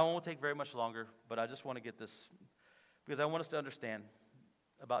 I won't take very much longer, but I just want to get this, because I want us to understand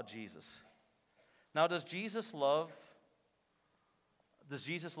about Jesus. Now, does Jesus love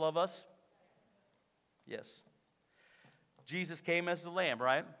us? Yes. Jesus came as the lamb,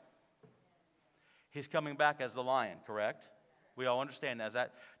 right? He's coming back as the lion, correct? We all understand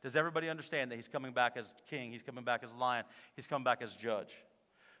that. Does everybody understand that he's coming back as king, he's coming back as lion, he's coming back as judge?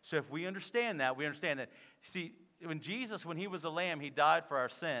 So if we understand that, see, when he was a lamb, he died for our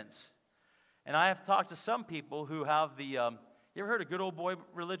sins. And I have talked to some people who have you ever heard of good old boy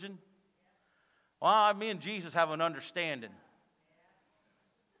religion? Well, me and Jesus have an understanding.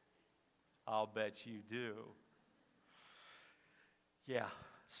 I'll bet you do. Yeah.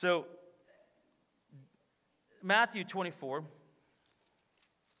 So, Matthew 24.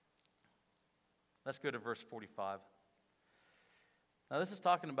 Let's go to verse 45. Now this is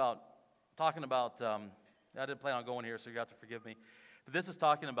talking about. I didn't plan on going here, so you have to forgive me. But this is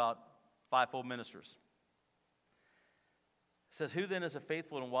talking about fivefold ministers. It says, "Who then is a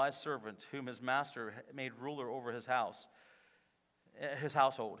faithful and wise servant, whom his master made ruler over his household,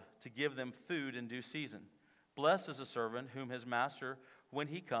 to give them food in due season? Blessed is the servant whom his master, when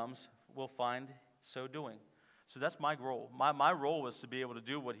he comes, will find so doing." So that's my role. My role is to be able to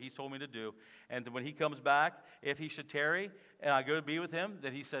do what he's told me to do. And when he comes back, if he should tarry, and I go to be with him,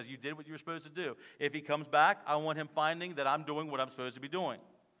 that he says, "You did what you were supposed to do." If he comes back, I want him finding that I'm doing what I'm supposed to be doing.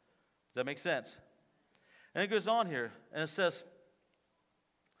 Does that make sense? And it goes on here, and it says,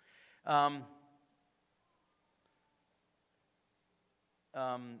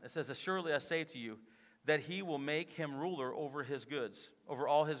 "Assuredly I say to you, that he will make him ruler over his goods, over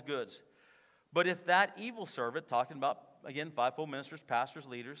all his goods. But if that evil servant," talking about, again, fivefold ministers, pastors,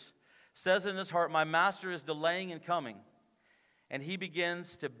 leaders, "says in his heart, 'My master is delaying in coming,' and he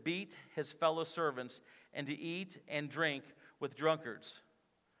begins to beat his fellow servants and to eat and drink with drunkards."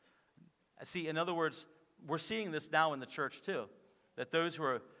 See, in other words, we're seeing this now in the church too, that those who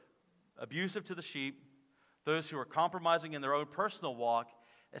are abusive to the sheep, those who are compromising in their own personal walk,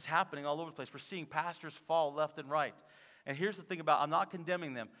 it's happening all over the place. We're seeing pastors fall left and right. And here's the thing about, I'm not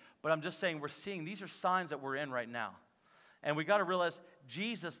condemning them, but I'm just saying we're seeing, these are signs that we're in right now. And we got to realize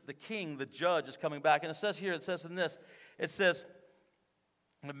Jesus, the King, the Judge, is coming back. And it says here, it says,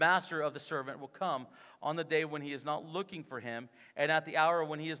 "The master of the servant will come on the day when he is not looking for him, and at the hour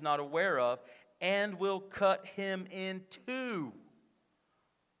when he is not aware of, and will cut him in two."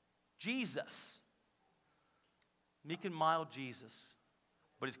 Jesus. Meek and mild Jesus.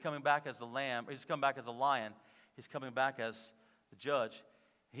 But he's coming back as the lamb. He's coming back as a lion. He's coming back as the judge.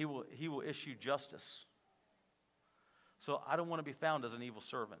 He will issue justice. So I don't want to be found as an evil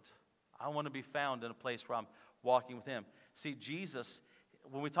servant. I want to be found in a place where I'm walking with him. See, Jesus,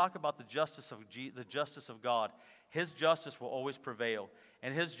 when we talk about the justice of God, his justice will always prevail.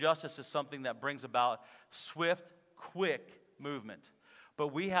 And his justice is something that brings about swift, quick movement. But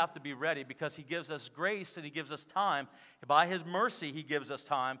we have to be ready because he gives us grace and he gives us time. By his mercy, he gives us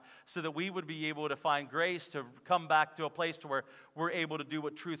time so that we would be able to find grace to come back to a place to where we're able to do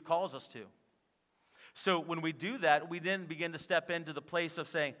what truth calls us to. So when we do that, we then begin to step into the place of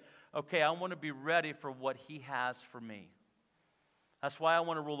saying, okay, I want to be ready for what he has for me. That's why I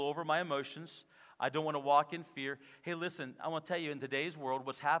want to rule over my emotions. I don't want to walk in fear. Hey, listen, I want to tell you, in today's world,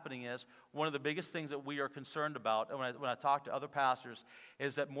 what's happening is one of the biggest things that we are concerned about, and when I talk to other pastors,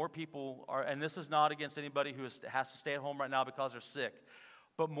 is that more people are, and this is not against anybody who has to stay at home right now because they're sick,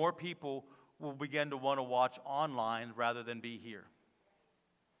 but more people will begin to want to watch online rather than be here.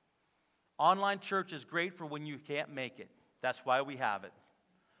 Online church is great for when you can't make it. That's why we have it.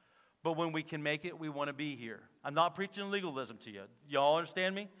 But when we can make it, we want to be here. I'm not preaching legalism to you. Y'all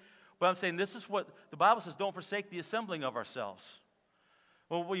understand me? But I'm saying this is what the Bible says, don't forsake the assembling of ourselves.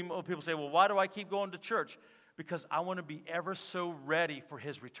 Well, people say, well, why do I keep going to church? Because I want to be ever so ready for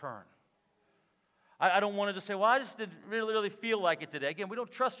his return. I don't want to just say, well, I just didn't really feel like it today. Again, we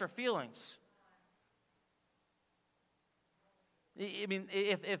don't trust our feelings. I mean,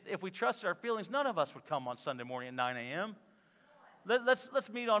 if we trust our feelings, none of us would come on Sunday morning at 9 a.m.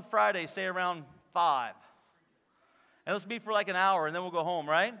 Let's meet on Friday, say around 5. And let's meet for like an hour, and then we'll go home,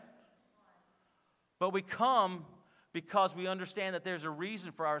 right? But we come because we understand that there's a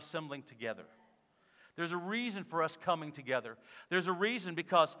reason for our assembling together. There's a reason for us coming together. There's a reason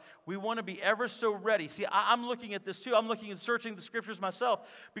because we want to be ever so ready. See, I'm looking at this too. I'm looking and searching the scriptures myself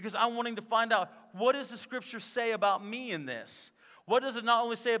because I'm wanting to find out, what does the scripture say about me in this? What does it not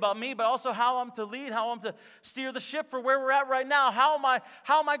only say about me, but also how I'm to lead, how I'm to steer the ship for where we're at right now? How am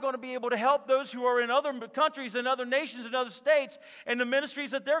I going to be able to help those who are in other countries and other nations and other states and the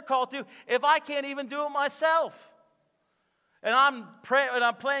ministries that they're called to if I can't even do it myself? And I'm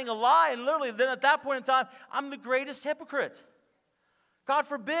playing a lie, and literally then at that point in time, I'm the greatest hypocrite. God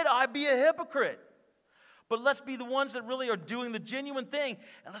forbid I be a hypocrite. But let's be the ones that really are doing the genuine thing,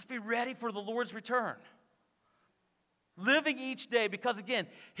 and let's be ready for the Lord's return. Living each day, because again,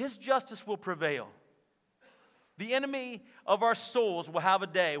 his justice will prevail. The enemy of our souls will have a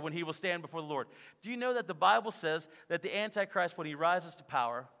day when he will stand before the Lord. Do you know that the Bible says that the Antichrist, when he rises to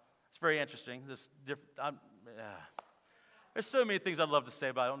power, it's very interesting. There's so many things I'd love to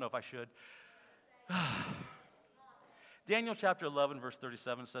say, but I don't know if I should. Daniel chapter 11, verse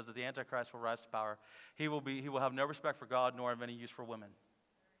 37 says that the Antichrist will rise to power. He will have no respect for God, nor have any use for women.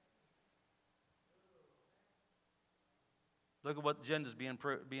 Look at what agenda's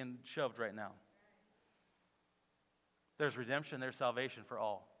being shoved right now. There's redemption, there's salvation for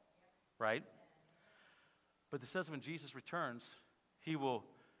all, right? But it says when Jesus returns, he will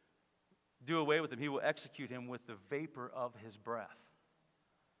do away with him. He will execute him with the vapor of his breath.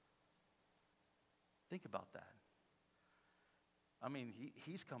 Think about that. I mean,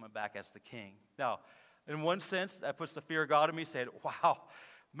 he's coming back as the king. Now, in one sense, that puts the fear of God in me, saying, wow,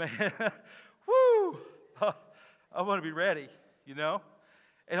 man, whoo, I want to be ready, you know?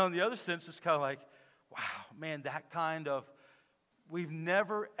 And on the other sense, it's kind of like, wow, man, that kind of, we've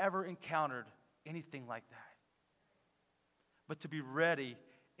never, ever encountered anything like that. But to be ready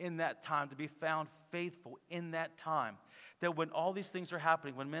in that time, to be found faithful in that time, that when all these things are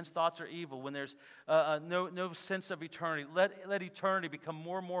happening, when men's thoughts are evil, when there's no sense of eternity, let eternity become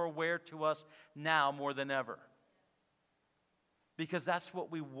more and more aware to us now more than ever. Because that's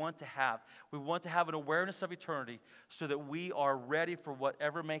what we want to have. We want to have an awareness of eternity so that we are ready for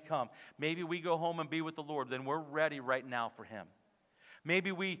whatever may come. Maybe we go home and be with the Lord, then we're ready right now for him.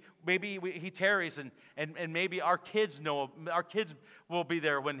 Maybe he tarries and maybe our kids will be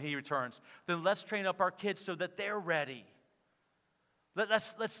there when he returns. Then let's train up our kids so that they're ready.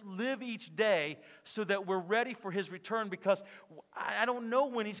 Let's live each day so that we're ready for his return, because I don't know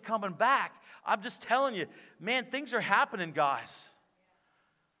when he's coming back. I'm just telling you, man, things are happening, guys.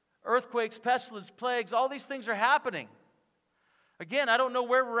 Earthquakes, pestilence, plagues, all these things are happening. Again, I don't know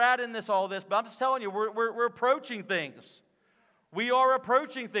where we're at in all this, but I'm just telling you, we're approaching things. We are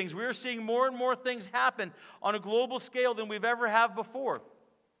approaching things. We are seeing more and more things happen on a global scale than we've ever have before.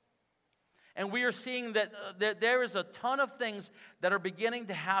 And we are seeing that there is a ton of things that are beginning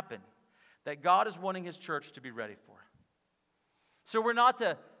to happen that God is wanting his church to be ready for. So we're not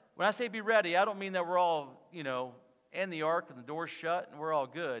to, when I say be ready, I don't mean that we're all, in the ark and the door's shut and we're all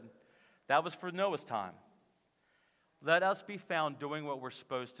good. That was for Noah's time. Let us be found doing what we're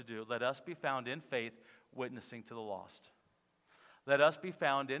supposed to do. Let us be found in faith witnessing to the lost. Let us be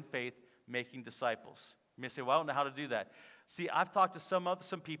found in faith making disciples. You may say, well, I don't know how to do that. See, I've talked to some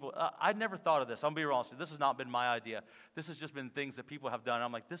people. I'd never thought of this. I'm going to be honest with you. This has not been my idea. This has just been things that people have done.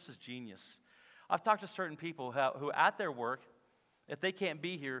 I'm like, this is genius. I've talked to certain people who at their work, if they can't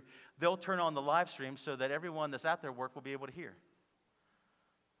be here, they'll turn on the live stream so that everyone that's at their work will be able to hear.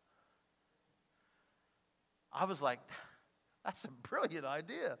 I was like, that's a brilliant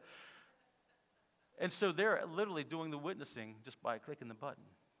idea. And so they're literally doing the witnessing just by clicking the button.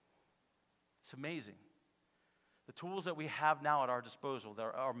 It's amazing. The tools that we have now at our disposal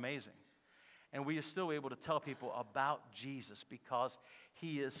are amazing. And we are still able to tell people about Jesus because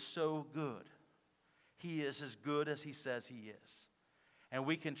he is so good. He is as good as he says he is. And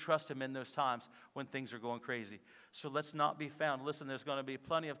we can trust him in those times when things are going crazy. So let's not be found. Listen, there's going to be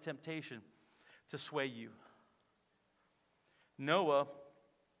plenty of temptation to sway you. Noah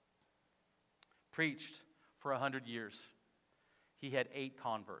preached for 100 years. He had 8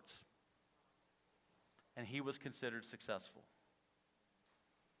 converts. And he was considered successful.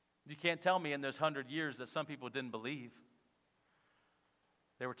 You can't tell me in those 100 years that some people didn't believe.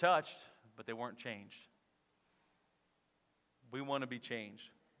 They were touched, but they weren't changed. We want to be changed.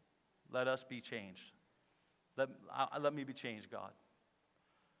 Let us be changed. Let me be changed, God.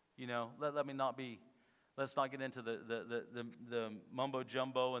 Let me not be, let's not get into the mumbo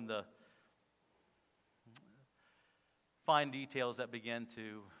jumbo and the fine details that begin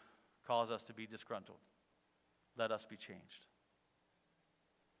to cause us to be disgruntled. Let us be changed.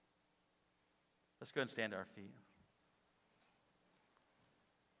 Let's go and stand to our feet.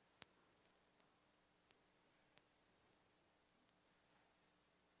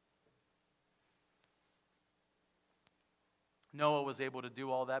 Noah was able to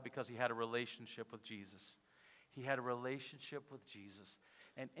do all that because he had a relationship with Jesus. He had a relationship with Jesus,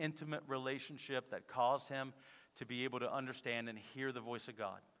 an intimate relationship that caused him to be able to understand and hear the voice of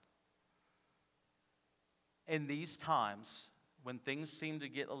God. In these times, when things seem to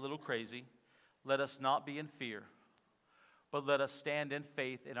get a little crazy, let us not be in fear, but let us stand in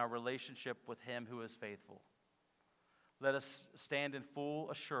faith in our relationship with him who is faithful. Let us stand in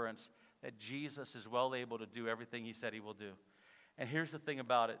full assurance that Jesus is well able to do everything he said he will do. And here's the thing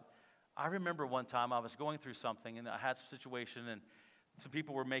about it. I remember one time I was going through something, and I had some situation, and some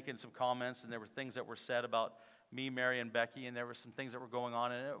people were making some comments, and there were things that were said about me, Mary, and Becky, and there were some things that were going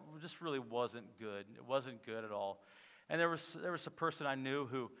on, and it just really wasn't good. It wasn't good at all. And there was a person I knew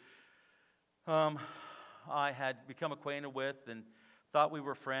who I had become acquainted with and thought we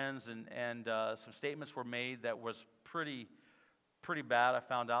were friends, and some statements were made that was pretty bad. I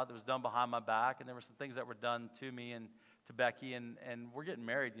found out that was done behind my back, and there were some things that were done to me and to Becky, and we're getting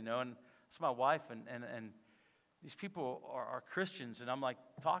married, and it's my wife, and these people are Christians, and I'm like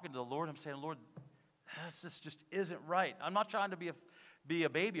talking to the Lord. I'm saying, Lord, this just isn't right. I'm not trying to be a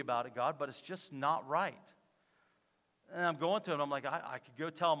baby about it, God, but it's just not right. And I'm going to him. I'm like, I could go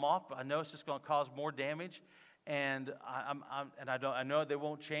tell them off, but I know it's just going to cause more damage, and I know they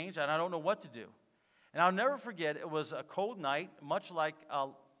won't change, and I don't know what to do. And I'll never forget. It was a cold night, much like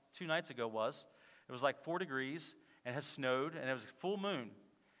 2 nights ago was. It was like 4 degrees, and it had snowed, and it was a full moon.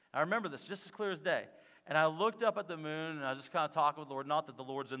 I remember this just as clear as day. And I looked up at the moon, and I was just kind of talking with the Lord. Not that the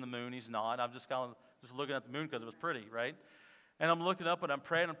Lord's in the moon; He's not. I'm just kind of just looking at the moon because it was pretty, right? And I'm looking up, and I'm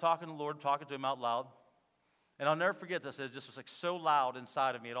praying. I'm talking to the Lord, talking to Him out loud. And I'll never forget this. It just was like so loud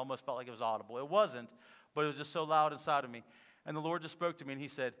inside of me. It almost felt like it was audible. It wasn't, but it was just so loud inside of me. And the Lord just spoke to me, and He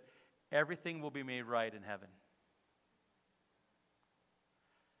said, "Everything will be made right in heaven."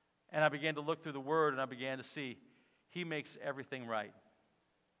 And I began to look through the Word, and I began to see He makes everything right.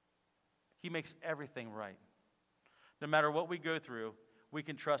 He makes everything right. No matter what we go through, we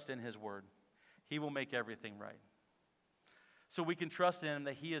can trust in His Word. He will make everything right. So we can trust in Him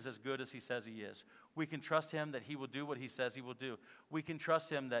that He is as good as He says He is. We can trust Him that He will do what He says He will do. We can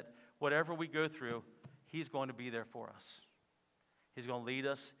trust Him that whatever we go through, He's going to be there for us. He's going to lead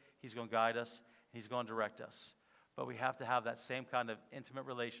us. He's going to guide us. He's going to direct us. But we have to have that same kind of intimate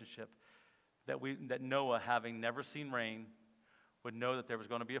relationship that Noah, having never seen rain, would know that there was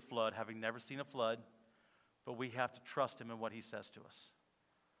going to be a flood, having never seen a flood. But we have to trust Him in what He says to us.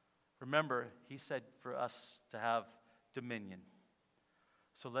 Remember, He said for us to have dominion.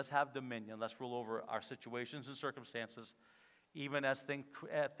 So let's have dominion. Let's rule over our situations and circumstances, even as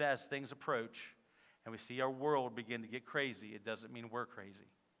things approach and we see our world begin to get crazy. It doesn't mean we're crazy.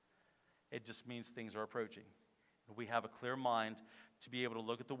 It just means things are approaching. We have a clear mind to be able to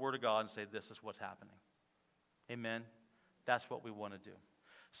look at the Word of God and say, this is what's happening. Amen? That's what we want to do.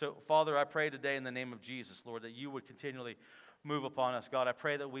 So, Father, I pray today in the name of Jesus, Lord, that You would continually move upon us. God, I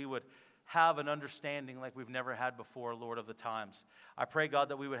pray that we would have an understanding like we've never had before, Lord, of the times. I pray, God,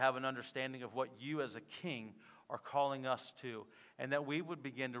 that we would have an understanding of what You as a king are calling us to, and that we would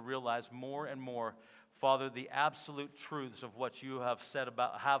begin to realize more and more, Father, the absolute truths of what You have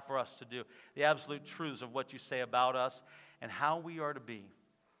for us to do, the absolute truths of what You say about us and how we are to be.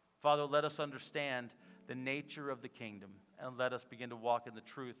 Father, let us understand the nature of the kingdom, and let us begin to walk in the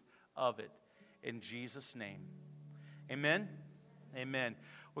truth of it. In Jesus' name, amen. Amen.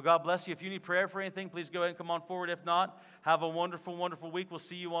 Well, God bless you. If you need prayer for anything, please go ahead and come on forward. If not, have a wonderful, wonderful week. We'll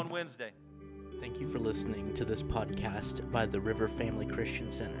see you on Wednesday. Thank you for listening to this podcast by the River Family Christian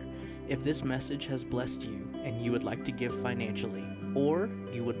Center. If this message has blessed you and you would like to give financially, or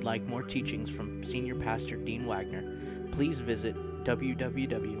you would like more teachings from Senior Pastor Deane Wagner, please visit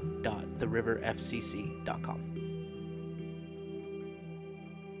www.theriverfcc.com.